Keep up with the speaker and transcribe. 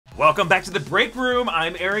Welcome back to the Break Room.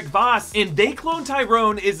 I'm Erik Voss, and They Cloned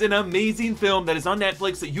Tyrone is an amazing film that is on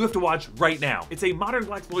Netflix that you have to watch right now. It's a modern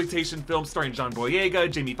blaxploitation film starring John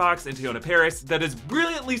Boyega, Jamie Foxx, and Teyonah Parris that is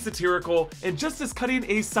brilliantly satirical and just as cutting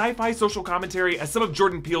a sci-fi social commentary as some of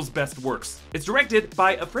Jordan Peele's best works. It's directed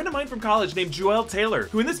by a friend of mine from college named Juel Taylor,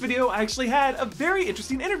 who in this video I actually had a very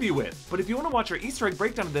interesting interview with. But if you want to watch our Easter egg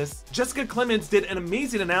breakdown of this, Jessica Clemens did an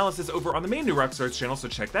amazing analysis over on the main new Rockstars channel, so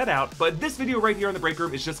check that out. But this video right here on the Break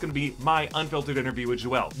Room is just going to be my unfiltered interview with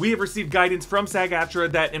Juel. We have received guidance from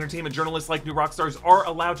SAG-AFTRA that entertainment journalists like new Rockstars are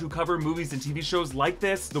allowed to cover movies and TV shows like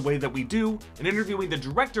this the way that we do, and interviewing the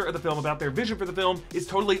director of the film about their vision for the film is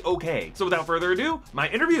totally okay. So without further ado, my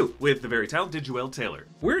interview with the very talented Juel Taylor.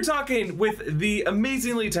 We're talking with the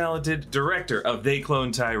amazingly talented director of They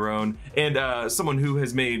Cloned Tyrone, and someone who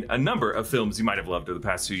has made a number of films you might have loved over the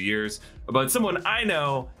past few years, but someone I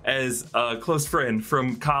know as a close friend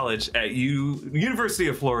from college at University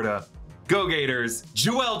of Florida. Go Gators,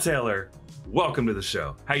 Juel Taylor. Welcome to the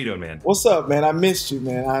show. How you doing, man? What's up, man? I missed you,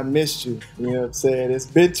 man. I missed you. You know what I'm saying? It's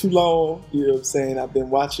been too long. You know what I'm saying? I've been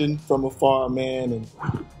watching from afar, man, and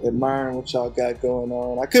admiring what y'all got going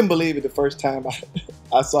on. I couldn't believe it the first time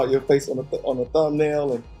I saw your face on the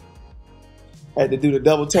thumbnail, and had to do the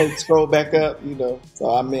double take, scroll back up, you know.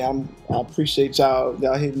 So I mean, I appreciate y'all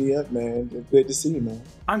hitting me up, man. It's good to see you, man.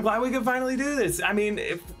 I'm glad we could finally do this. I mean,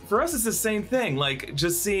 for us, it's the same thing. Like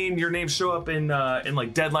just seeing your name show up in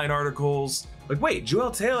like Deadline articles. Like, wait,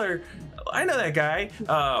 Juel Taylor, I know that guy.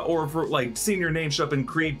 Or for like seeing your name show up in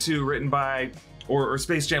Creed 2, written by or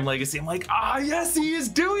Space Jam Legacy. I'm like, ah, yes, he is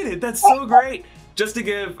doing it. That's so great. Just to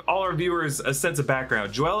give all our viewers a sense of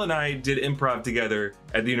background, Juel and I did improv together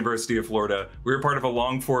at the University of Florida. We were part of a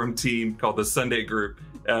long-form team called the Sunday Group,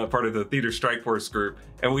 part of the Theater Strike Force group,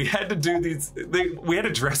 and we had to do these. We had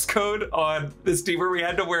a dress code on this team where we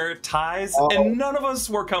had to wear ties, and none of us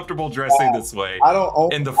were comfortable dressing this way. I don't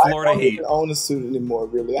own in the Florida heat. I don't even own a suit anymore,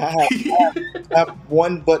 really. I have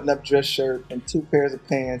one button-up dress shirt and 2 pairs of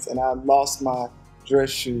pants, and I lost my dress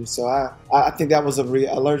shoes. So I think that was a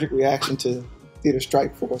allergic reaction to Theater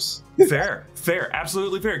Strike Force. Fair,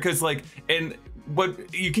 absolutely fair. Because like, and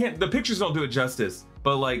what you can't, the pictures don't do it justice,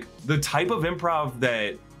 but like the type of improv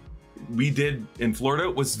that we did in Florida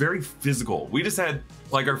was very physical. We just had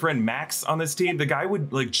like our friend Max on this team. The guy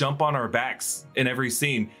would like jump on our backs in every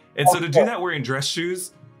scene. And so to do that wearing dress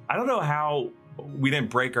shoes, I don't know how we didn't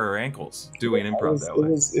break our ankles doing improv that way.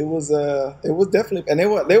 It was definitely, and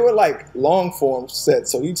they were like long form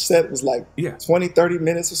sets. So each set was like 20, 30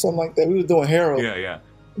 minutes or something like that. We were doing Harold. Yeah.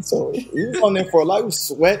 So we was on there for a lot. We was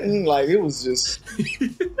sweating, like it was just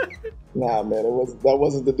nah, man. That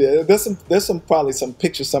wasn't the deal. There's probably some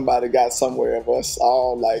picture somebody got somewhere of us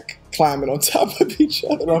all like climbing on top of each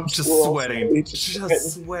other. I'm just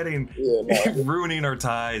sweating, ruining our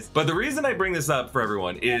ties. But the reason I bring this up for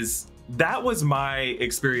everyone is that was my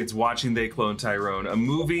experience watching They Cloned Tyrone, a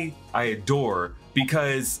movie I adore,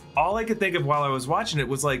 because all I could think of while I was watching it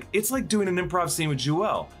was like, it's like doing an improv scene with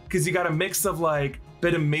Juel, because you got a mix of like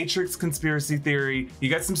bit of Matrix conspiracy theory, you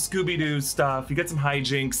got some Scooby-Doo stuff, you got some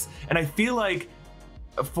hijinks, and I feel like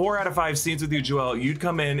 4 out of 5 scenes with you, Juel, you'd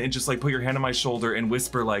come in and just like put your hand on my shoulder and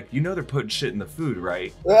whisper like, you know they're putting shit in the food,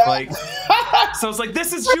 right? Like, so I was like,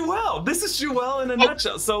 this is Juel. This is Juel in a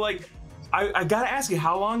nutshell. So like, I gotta ask you,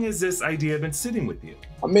 how long has this idea been sitting with you?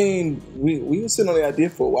 I mean, we were sitting on the idea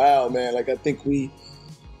for a while, man. Like I think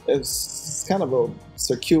it's kind of a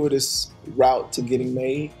circuitous route to getting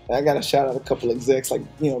made. And I gotta shout out a couple execs, like,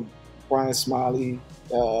 you know, Brian Smiley,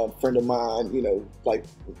 a friend of mine, you know, like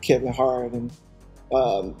Kevin Hart and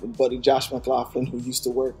buddy Josh McLaughlin, who used to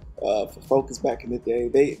work for Focus back in the day.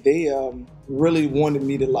 They really wanted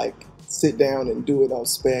me to like sit down and do it on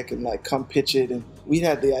spec and like come pitch it. And we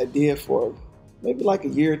had the idea for maybe like a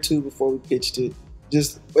year or 2 before we pitched it.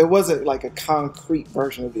 Just, it wasn't like a concrete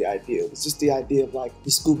version of the idea. It was just the idea of like the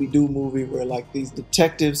Scooby-Doo movie where like these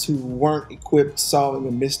detectives who weren't equipped solving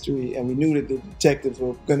a mystery, and we knew that the detectives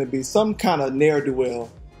were going to be some kind of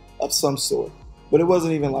ne'er-do-well of some sort. But it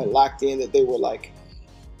wasn't even like locked in that they were like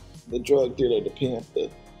the drug dealer, the pimp, the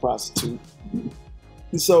prostitute.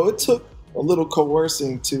 And so it took a little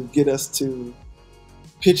coercing to get us to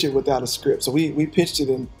pitch it without a script. So we pitched it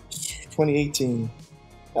in 2018.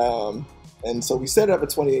 And so we set it up in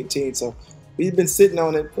 2018. So we've been sitting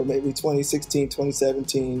on it for maybe 2016,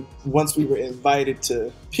 2017. Once we were invited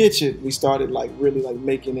to pitch it, we started like really like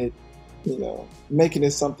making it, you know, making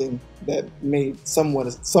it something that made some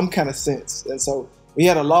kind of sense. And so we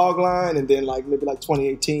had a log line, and then like maybe like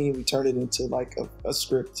 2018, we turned it into like a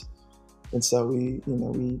script. And so we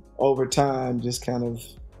over time just kind of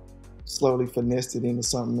slowly finessed it into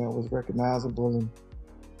something that was recognizable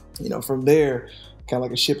from there, kind of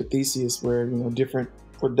like a ship of Theseus, where different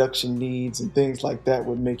production needs and things like that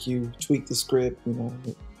would make you tweak the script,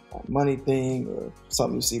 like money thing or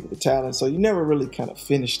something you see with the talent. So you never really kind of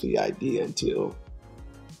finish the idea until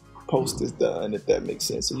post is done, if that makes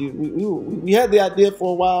sense. So we had the idea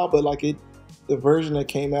for a while, but like the version that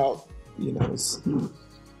came out,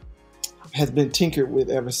 has been tinkered with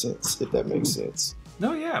ever since, if that makes sense.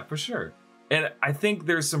 No, yeah, for sure. And I think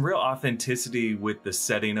there's some real authenticity with the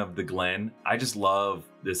setting of the Glen. I just love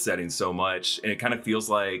this setting so much. And it kind of feels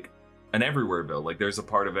like an everywhereville. Like there's a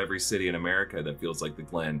part of every city in America that feels like the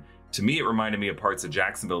Glen. To me, it reminded me of parts of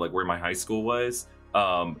Jacksonville, like where my high school was.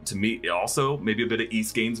 To me, also, maybe a bit of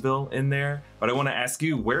East Gainesville in there. But I want to ask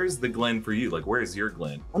you, where is the Glen for you? Like, where is your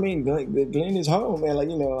Glen? I mean, like, the Glen is home, man.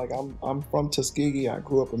 Like, I'm from Tuskegee. I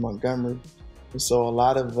grew up in Montgomery. And so a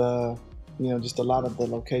lot of, just a lot of the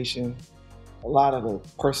location, a lot of the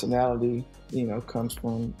personality, comes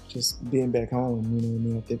from just being back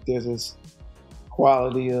home. I think there's this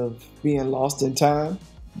quality of being lost in time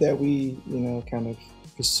that we, kind of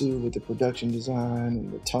pursue with the production design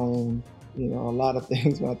and the tone. A lot of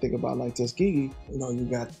things when I think about like Tuskegee, you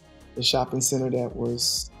got the shopping center that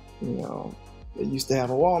was, it used to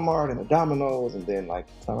have a Walmart and a Domino's, and then like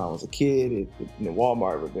the time I was a kid,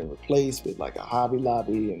 Walmart had been replaced with like a Hobby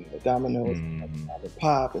Lobby and the Domino's and the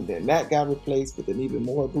Pop, and then that got replaced with an even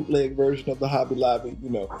more bootleg version of the Hobby Lobby,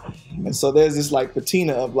 And so there's this like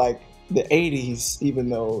patina of like the 80s, even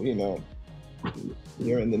though,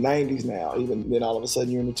 you're in the 90s now, even then all of a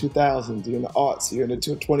sudden you're in the 2000s, you're in the aughts, you're in the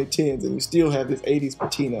 2010s, and you still have this 80s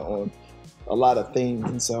patina on a lot of things.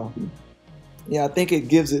 And so, yeah, I think it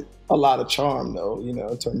gives it a lot of charm though,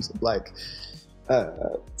 in terms of like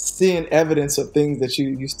seeing evidence of things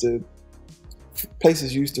that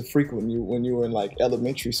places you used to frequent when you were in like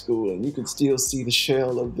elementary school, and you could still see the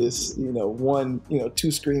shell of this, one,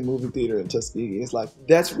 2-screen movie theater in Tuskegee. It's like,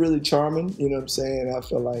 that's really charming, you know what I'm saying? I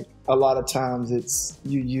feel like a lot of times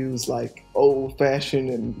you use like old fashioned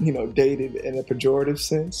and, dated in a pejorative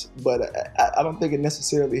sense, but I don't think it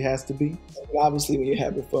necessarily has to be. And obviously when you're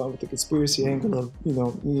having fun with the conspiracy angle of,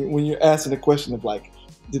 when you're asking the question of like,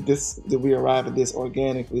 did we arrive at this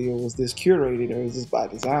organically, or was this curated, or is this by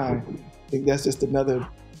design? I think that's just another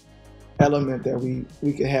element that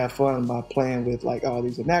we could have fun by playing with like all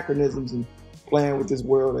these anachronisms and playing with this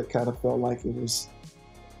world that kind of felt like it was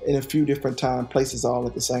in a few different places all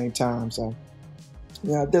at the same time. So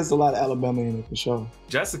yeah, there's a lot of Alabama in it for sure.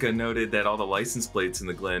 Jessica noted that all the license plates in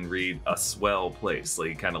the Glen read a swell place. Like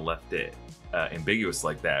you kind of left it ambiguous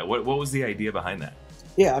like that. What was the idea behind that?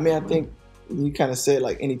 Yeah, I mean, I think you kind of said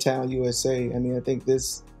like Anytown, USA. I mean, I think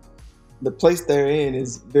the place they're in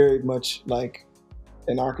is very much like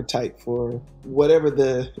an archetype for whatever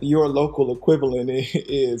your local equivalent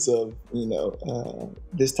is of,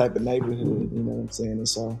 this type of neighborhood, you know what I'm saying? And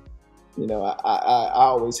so, I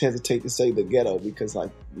always hesitate to say the ghetto because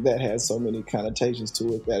like that has so many connotations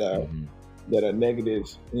to it that are negative.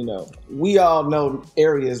 We all know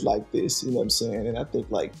areas like this, you know what I'm saying? And I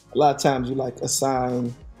think like a lot of times you like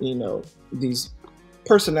assign, these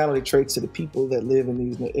personality traits to the people that live in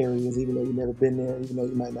these areas, even though you've never been there, even though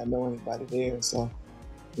you might not know anybody there. So,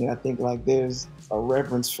 I think like there's a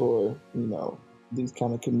reverence for, these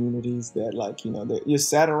kind of communities that like, you're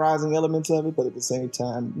satirizing elements of it, but at the same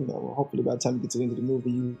time, hopefully by the time you get to the end of the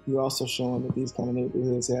movie, you're also showing that these kind of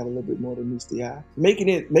neighborhoods have a little bit more than meets the eye. Making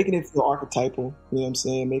it feel archetypal, you know what I'm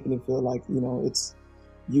saying? Making it feel like,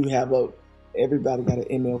 everybody got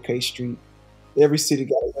an MLK Street. Every city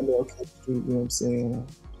got an MLK Street, you know what I'm saying?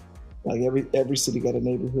 Like every city got a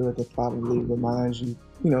neighborhood that probably reminds you,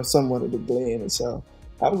 somewhat of the Glen. And so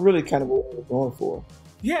that was really kind of what we were going for.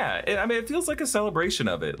 Yeah, it feels like a celebration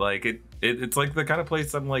of it. Like it's like the kind of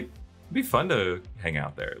place I'm like, it'd be fun to hang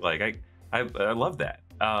out there. Like I love that.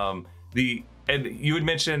 And you had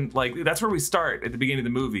mentioned like that's where we start at the beginning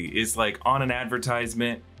of the movie is like on an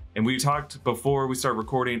advertisement. And we talked before we started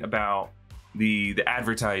recording about the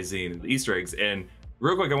advertising, the Easter eggs, and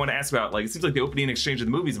real quick I want to ask about like it seems like the opening exchange of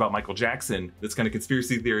the movie is about Michael Jackson. This kind of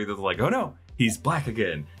conspiracy theory that's like, oh no, he's black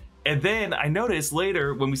again. And then I noticed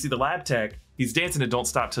later when we see the lab tech, he's dancing to Don't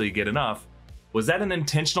Stop Till You Get Enough. Was that an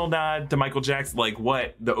intentional nod to Michael Jackson, like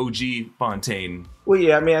what the OG Fontaine? Well,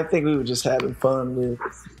 yeah, I think we were just having fun with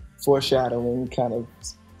foreshadowing kind of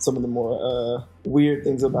some of the more weird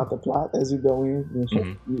things about the plot as you go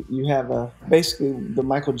in. You have basically the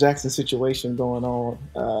Michael Jackson situation going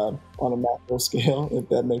on a macro scale, if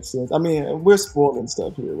that makes sense. I mean, we're spoiling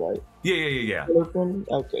stuff here, right? Yeah.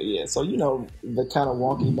 Okay, yeah. So, the kind of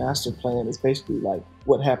wonky master plan is basically like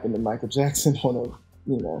what happened to Michael Jackson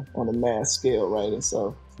on a mass scale, right? And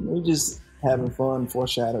so we just having fun,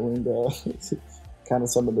 foreshadowing kind of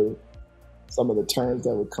some of the turns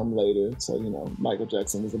that would come later. So, you know, Michael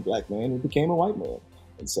Jackson was a black man who became a white man.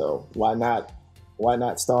 And so why not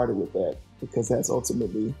start it with that? Because that's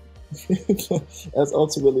ultimately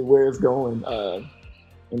where it's going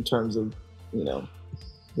in terms of, you know,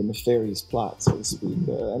 the nefarious plot, so to speak.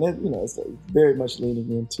 And it, you know, it's very much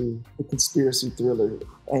leaning into the conspiracy thriller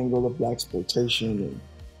angle of blaxploitation. And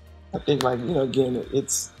I think, like, you know, again,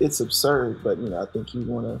 it's absurd, but, you know, I think you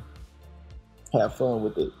want to have fun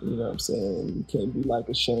with it. You know what I'm saying? And you can't be like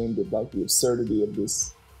ashamed of like the absurdity of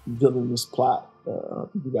this villainous plot.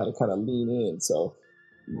 You got to kind of lean in. So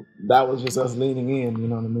that was just us leaning in. You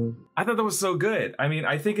know what I mean? I thought that was so good. I mean,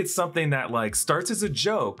 I think it's something that like starts as a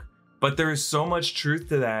joke, but there is so much truth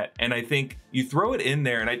to that. And I think you throw it in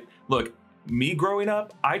there. And look, me growing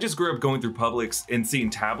up, I just grew up going through Publix and seeing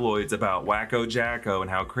tabloids about Wacko Jacko and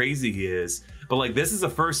how crazy he is. But like, this is the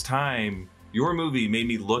first time your movie made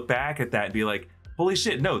me look back at that and be like, holy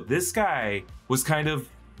shit, no, this guy was kind of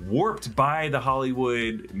warped by the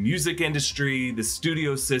Hollywood music industry, the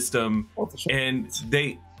studio system, and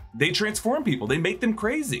they transform people. They make them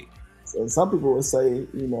crazy. And some people would say,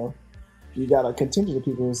 you know, you got a contingent of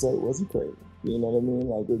people who say, was he crazy? You know what I mean?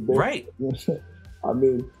 Like, right. I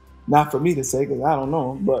mean, not for me to say, because I don't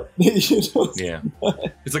know, but you know. Yeah,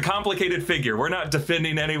 it's a complicated figure. We're not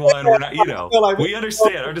defending anyone. We're not, you know, like, we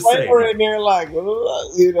understand. I'm just saying. We're in there like,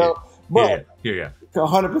 you know, but yeah.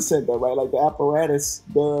 100% though, right? Like the apparatus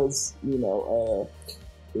does, you know,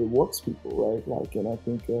 it warps people, right? Like, and I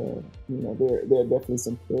think, you know, there are definitely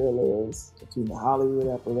some parallels between the Hollywood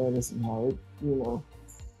apparatus and how it, you know,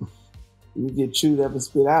 you get chewed up and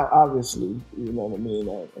spit out, obviously, you know what I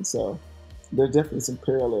mean? And so there's definitely some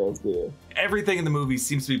parallels there. Everything in the movie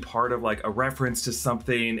seems to be part of like a reference to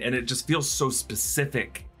something, and it just feels so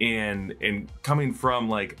specific and coming from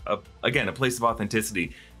like a place of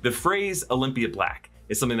authenticity. The phrase Olympia Black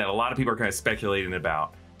is something that a lot of people are kind of speculating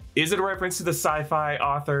about. Is it a reference to the sci-fi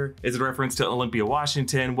author? Is it a reference to Olympia,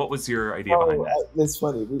 Washington? What was your idea behind that? It's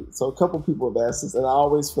funny. So a couple people have asked this, and I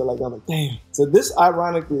always feel like I'm like, damn. So this,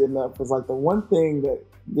 ironically enough, was like the one thing that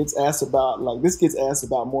gets asked about. Like this gets asked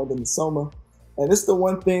about more than the Soma, and it's the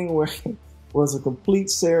one thing where it was a complete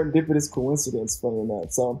serendipitous coincidence. Funny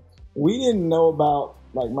enough, so we didn't know about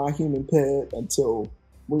like My Human Pet until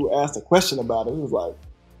we were asked a question about it. It was like,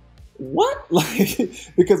 what? Like,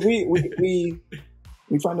 because we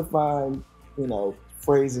trying to find, you know,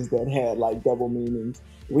 phrases that had like double meanings.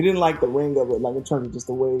 We didn't like the ring of it, like in terms of just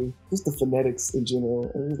the way, just the phonetics in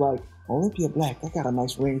general. And it was like, Olympia Black, that got a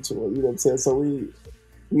nice ring to it, you know what I'm saying? So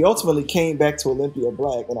we ultimately came back to Olympia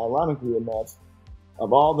Black, and ironically enough,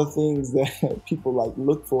 of all the things that people like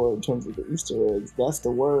look for in terms of the Easter eggs, that's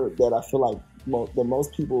the word that I feel like the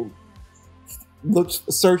most people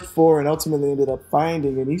searched for and ultimately ended up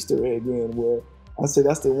finding an Easter egg in, where I say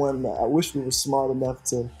that's the one that I wish we were smart enough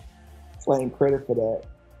to claim credit for that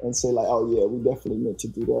and say like, oh yeah, we definitely meant to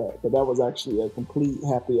do that. But that was actually a complete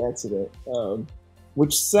happy accident,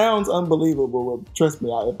 which sounds unbelievable. But trust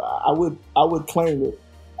me, I would claim it.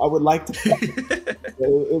 I would like to.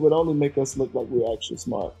 It would only make us look like we're actually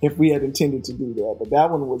smart if we had intended to do that. But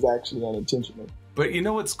that one was actually unintentional. But you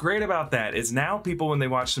know what's great about that is now people, when they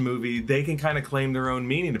watch the movie, they can kind of claim their own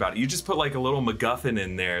meaning about it. You just put like a little MacGuffin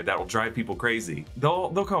in there that will drive people crazy. They'll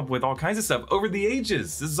come up with all kinds of stuff over the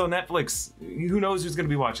ages. This is on Netflix. Who knows who's going to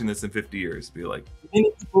be watching this in 50 years? Be like,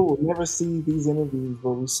 many people will never see these interviews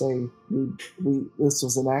where we say this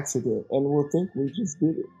was an accident, and we'll think we just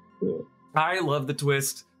did it. Yeah. I love the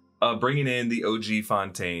twist of bringing in the OG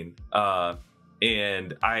Fontaine.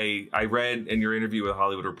 And I read in your interview with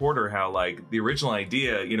Hollywood Reporter how like the original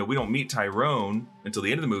idea, you know, we don't meet Tyrone until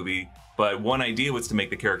the end of the movie, but one idea was to make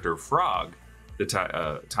the character Frog the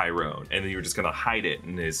Tyrone, and then you were just gonna hide it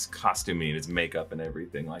in his costuming and his makeup and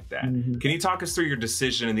everything like that. Mm-hmm. Can you talk us through your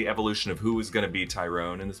decision and the evolution of who was gonna be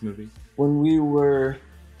Tyrone in this movie? When we were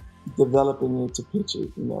developing it to pitch it,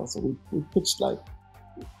 you know, so we pitched like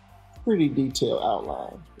pretty detailed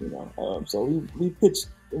outline, you know. So we pitched.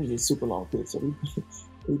 It was a super long pitch, so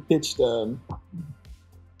we pitched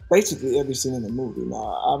basically every scene in the movie. Now,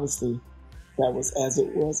 obviously, that was as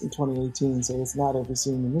it was in 2018, so it's not every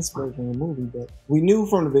scene in this version of the movie. But we knew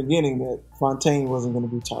from the beginning that Fontaine wasn't going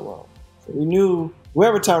to be Tyrone. So we knew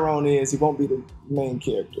whoever Tyrone is, he won't be the main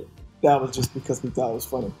character. That was just because we thought it was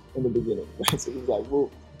funny in the beginning, right? So we was like,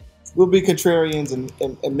 we'll be contrarians and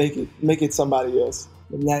make it somebody else.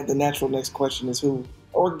 And the natural next question is who.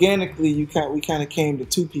 Organically, we kind of came to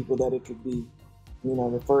two people that it could be. You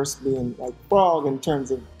know, the first being like Frog in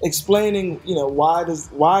terms of explaining, you know, why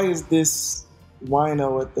is this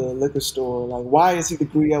wino at the liquor store. Like, why is he the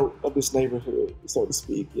griot of this neighborhood, so to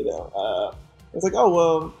speak? It's like, oh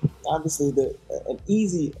well, obviously an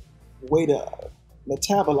easy way to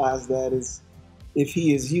metabolize that is if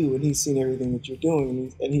he is you and he's seen everything that you're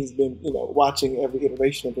doing and he's been watching every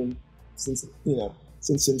iteration of him since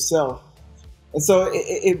himself. And so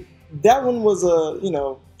that one was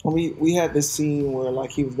we had this scene where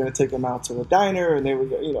like he was going to take him out to a diner and they were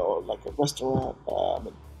like a restaurant,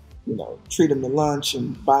 treat him to lunch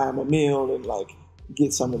and buy him a meal and like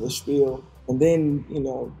get some of the spiel. And then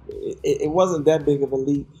it wasn't that big of a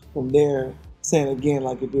leap from there. Saying again,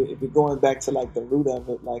 like if you're going back to like the root of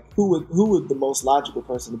it, like who would the most logical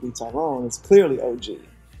person to be Tyrone? It's clearly OG,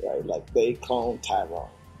 right? Like they cloned Tyrone.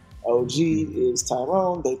 OG is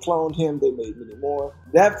Tyrone. They cloned him. They made many more.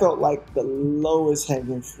 That felt like the lowest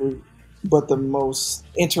hanging fruit, but the most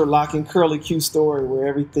interlocking curly Q story where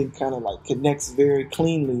everything kind of like connects very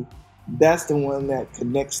cleanly. That's the one that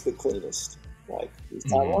connects the cleanest. Like he's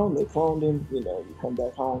Tyrone. They cloned him. You come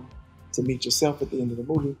back home to meet yourself at the end of the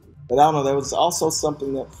movie. But I don't know, there was also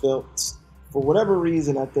something that felt, for whatever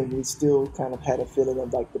reason, I think we still kind of had a feeling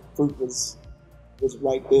of like the fruit was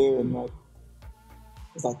right there, and like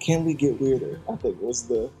it's like, can we get weirder? I think was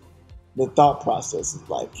the thought process. It's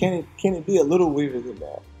like, can it be a little weirder than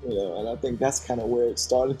that? And I think that's kind of where it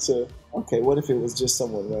started to, okay, what if it was just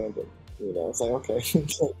someone random? It's like, okay.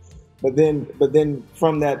 but then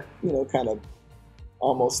from that, kind of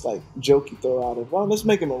almost like joke you throw out of, well, let's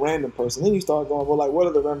make him a random person. Then you start going, well, like, what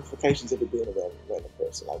are the ramifications of it being a random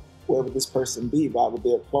person? Like, where would this person be? Why would they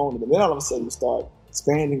have cloned him? And then all of a sudden you start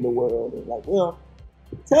expanding the world and like, well,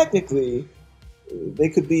 technically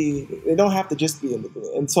they don't have to just be in the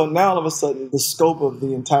blend. And so now all of a sudden the scope of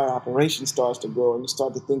the entire operation starts to grow and you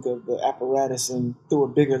start to think of the apparatus and through a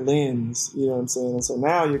bigger lens, you know what I'm saying? And so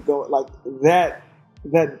now you're going like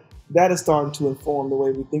that is starting to inform the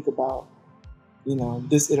way we think about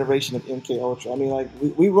this iteration of MK Ultra. I mean, like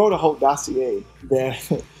we wrote a whole dossier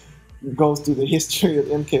that goes through the history of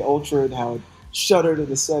MK Ultra and how it shuttered in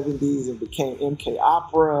the 70s and became MK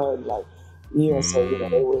Opera and like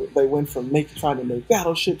so they went from trying to make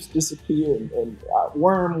battleships disappear and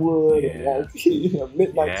Wormwood and like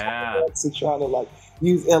Midnight Talks and trying to like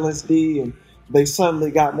use LSD, and they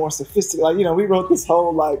suddenly got more sophisticated. Like we wrote this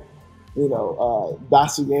whole like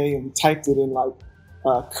dossier and typed it in like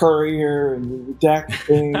Courier and we redacted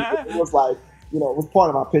things. It was like, it was part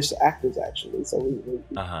of our pitch to actors actually. So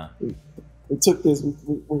we took this,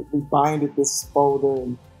 we binded this folder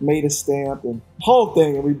and made a stamp and whole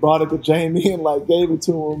thing, and we brought it to Jamie and like gave it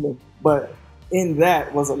to him. But in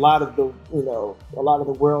that was a lot of the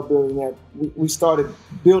world building that we started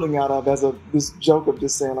building out of as this joke of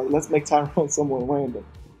just saying like, let's make Tyrone someone random.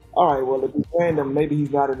 All right, well, if he's random, maybe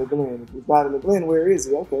he's not in the Glen. If he's not in the Glen, where is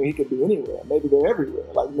he? Okay, he could be anywhere. Maybe they're everywhere.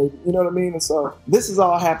 Like, maybe, you know what I mean? And so this is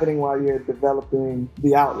all happening while you're developing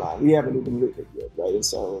the outline. We haven't even written it yet, right? And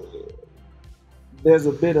so there's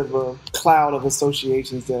a bit of a cloud of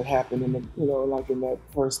associations that happen in the, like in that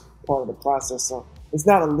first part of the process. So it's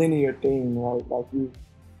not a linear thing, right? Like we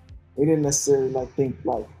didn't necessarily like think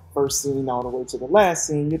like first scene all the way to the last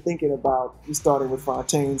scene. You're thinking about, you started with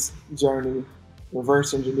Fontaine's journey,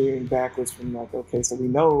 reverse engineering backwards from like, okay, so we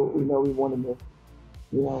know we want him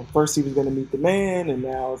to, first he was going to meet the man, and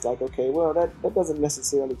now it's like, okay, well, that doesn't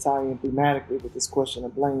necessarily tie in thematically with this question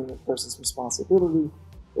of blame versus responsibility,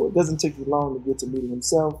 or it doesn't take you long to get to meeting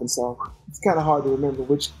himself, and so it's kind of hard to remember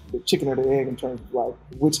which the chicken or the egg in terms of like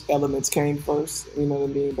which elements came first, you know what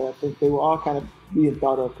I mean? But I think they were all kind of being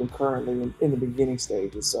thought of concurrently in the beginning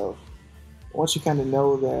stages. So once you kind of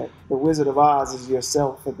know that the Wizard of Oz is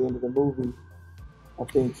yourself at the end of the movie, I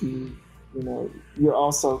think you're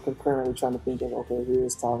also concurrently trying to think of, okay,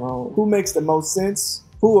 here's Tyrone. Who makes the most sense?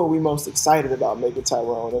 Who are we most excited about making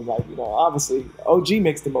Tyrone? And like, obviously OG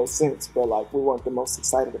makes the most sense, but like we weren't the most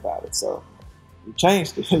excited about it. So we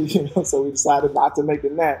changed it, so we decided not to make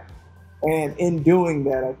it that. And in doing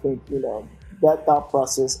that, I think, that thought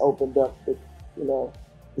process opened up the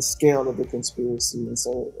scale of the conspiracy. And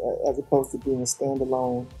so as opposed to being a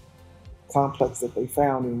standalone complex that they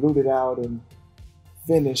found and rooted out and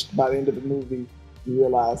finished by the end of the movie, you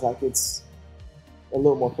realize like it's a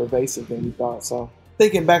little more pervasive than we thought. So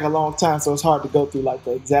thinking back a long time, so it's hard to go through like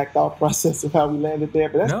the exact thought process of how we landed there,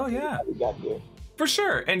 but that's how we got there. For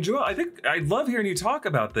sure. And Juel, I think I love hearing you talk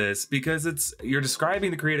about this because you're describing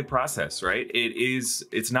the creative process, right?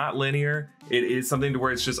 It's not linear. It is something to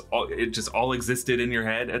where it just all existed in your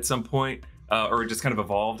head at some point, or it just kind of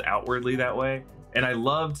evolved outwardly that way. And I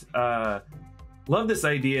loved love this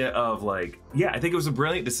idea of like, yeah, I think it was a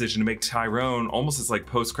brilliant decision to make Tyrone almost as like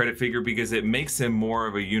post-credit figure, because it makes him more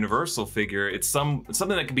of a universal figure. It's something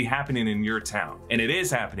that could be happening in your town, and it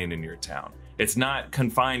is happening in your town. It's not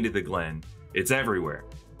confined to the Glen, it's everywhere.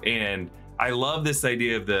 And I love this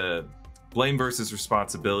idea of the blame versus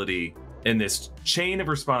responsibility in this chain of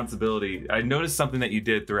responsibility. I noticed something that you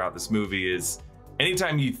did throughout this movie is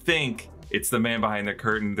anytime you think it's the man behind the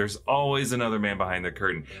curtain, there's always another man behind the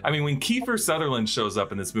curtain. I mean, when Kiefer Sutherland shows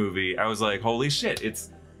up in this movie, I was like, holy shit,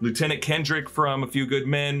 it's Lieutenant Kendrick from A Few Good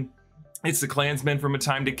Men. It's the Klansman from A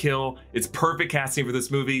Time to Kill. It's perfect casting for this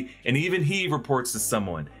movie. And even he reports to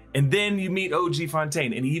someone. And then you meet O.G.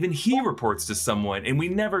 Fontaine, and even he reports to someone. And we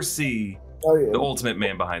never see the ultimate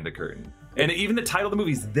man behind the curtain. And even the title of the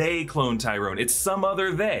movie is They Clone Tyrone. It's some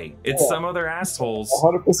other they. It's some other assholes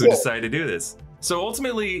 100%. who decide to do this. So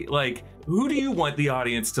ultimately, like, who do you want the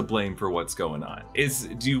audience to blame for what's going on?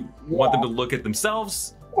 Do you want them to look at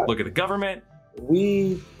themselves, look at the government?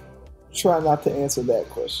 We try not to answer that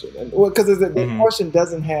question, and because the question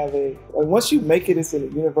doesn't have once you make it, it's in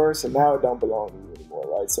the universe, and now it don't belong to you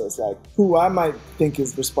anymore, right? So it's like who I might think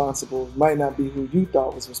is responsible might not be who you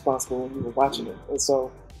thought was responsible when you were watching it, and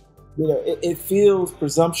so it feels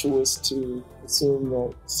presumptuous to assume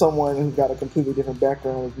that someone who got a completely different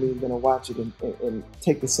background as me is going to watch it and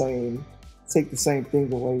take the same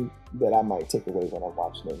things away that I might take away when I'm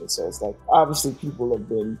watching it. And so it's like, obviously people have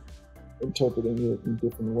been interpreting it in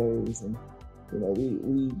different ways, and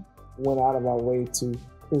we went out of our way to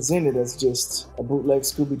present it as just a bootleg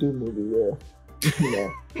Scooby-Doo movie where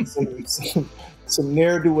some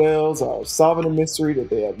ne'er-do-wells are solving a mystery that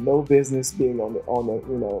they have no business being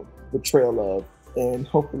on the trail of, and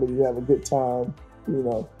hopefully you have a good time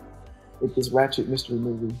with this ratchet mystery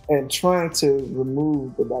movie, and trying to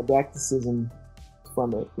remove the didacticism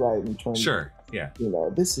from it, right? And trying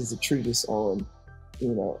this is a treatise on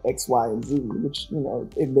X, Y, and Z, which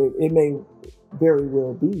it may very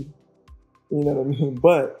well be, you know what I mean,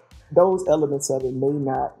 but those elements of it may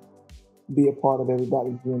not be a part of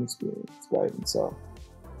everybody's viewing experience, right? And so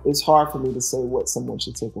it's hard for me to say what someone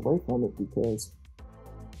should take away from it, because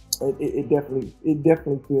it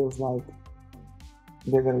definitely feels like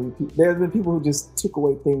they're gonna repeat. There's been people who just took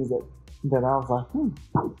away things that I was like,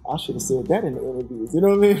 I should have said that in the interviews. You know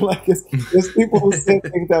what I mean? Like it's people who said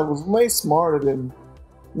things that was way smarter than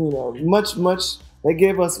much. They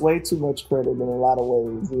gave us way too much credit in a lot of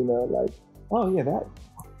ways. Like, oh yeah,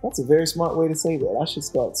 that's a very smart way to say that. I should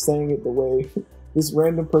start saying it the way this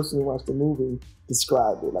random person who watched the movie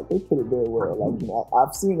described it. Like, they put it very well. Like,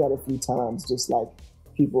 I've seen that a few times, just like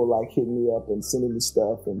people like hitting me up and sending me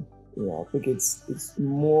stuff, and I think it's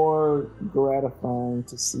more gratifying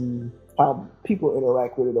to see how people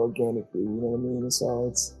interact with it organically. You know what I mean? And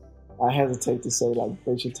so I hesitate to say like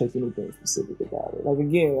they should take anything specific about it. Like,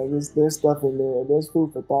 again, like there's stuff in there. There's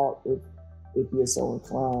food for thought if you're so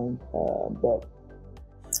inclined. But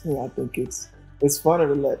I think it's funner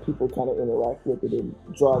to let people kind of interact with it and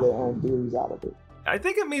draw their own theories out of it. I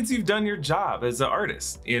think it means you've done your job as an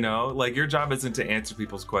artist. Like, your job isn't to answer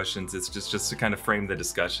people's questions. It's just to kind of frame the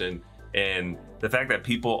discussion. And the fact that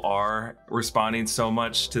people are responding so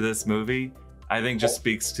much to this movie, I think just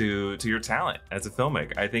speaks to your talent as a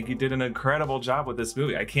filmmaker. I think you did an incredible job with this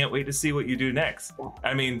movie. I can't wait to see what you do next.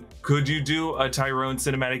 I mean, could you do a Tyrone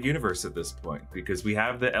cinematic universe at this point? Because we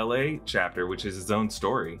have the LA chapter, which is its own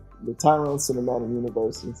story. The Tyrone cinematic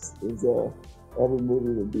universe is every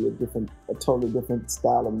movie would be a totally different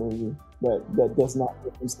style of movie that does not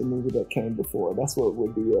reference the movie that came before. That's what it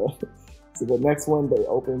would be. So the next one, they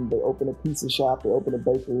open a pizza shop, they open a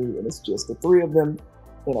bakery, and it's just the three of them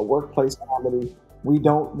in a workplace comedy. We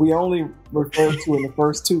only refer to in the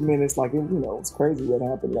first 2 minutes, like, it's crazy what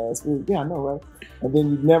happened last week. Yeah, I know, right? And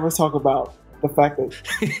then you never talk about the fact that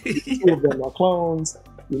two of them are clones.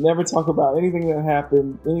 You never talk about anything that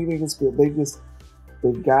happened, anything that's good.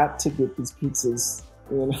 They've got to get these pizzas,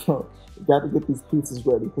 got to get these pizzas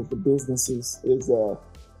ready, because the business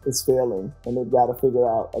is failing, and they've got to figure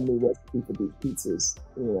out a new recipe for these pizzas.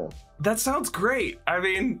 That sounds great. I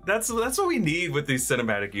mean, that's what we need with these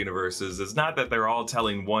cinematic universes. It's not that they're all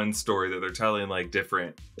telling one story, that they're telling like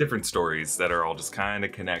different stories that are all just kind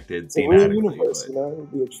of connected. It's a real universe, it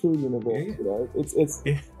would be a true universe.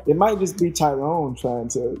 It might just be Tyrone trying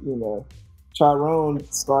to, Tyrone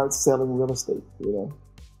starts selling real estate,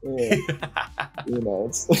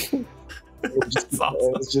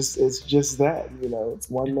 it's just that, it's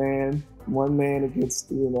one man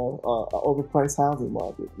against, an overpriced housing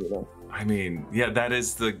market, I mean, yeah, that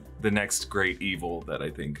is the next great evil that I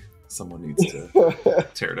think someone needs to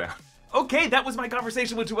tear down. Okay, that was my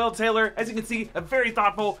conversation with Juel Taylor. As you can see, a very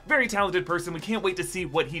thoughtful, very talented person. We can't wait to see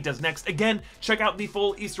what he does next. Again, check out the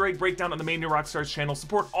full Easter egg breakdown on the main New Rockstars channel.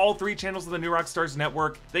 Support all 3 channels of the New Rockstars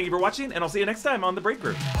network. Thank you for watching, and I'll see you next time on The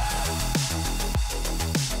Breakroom.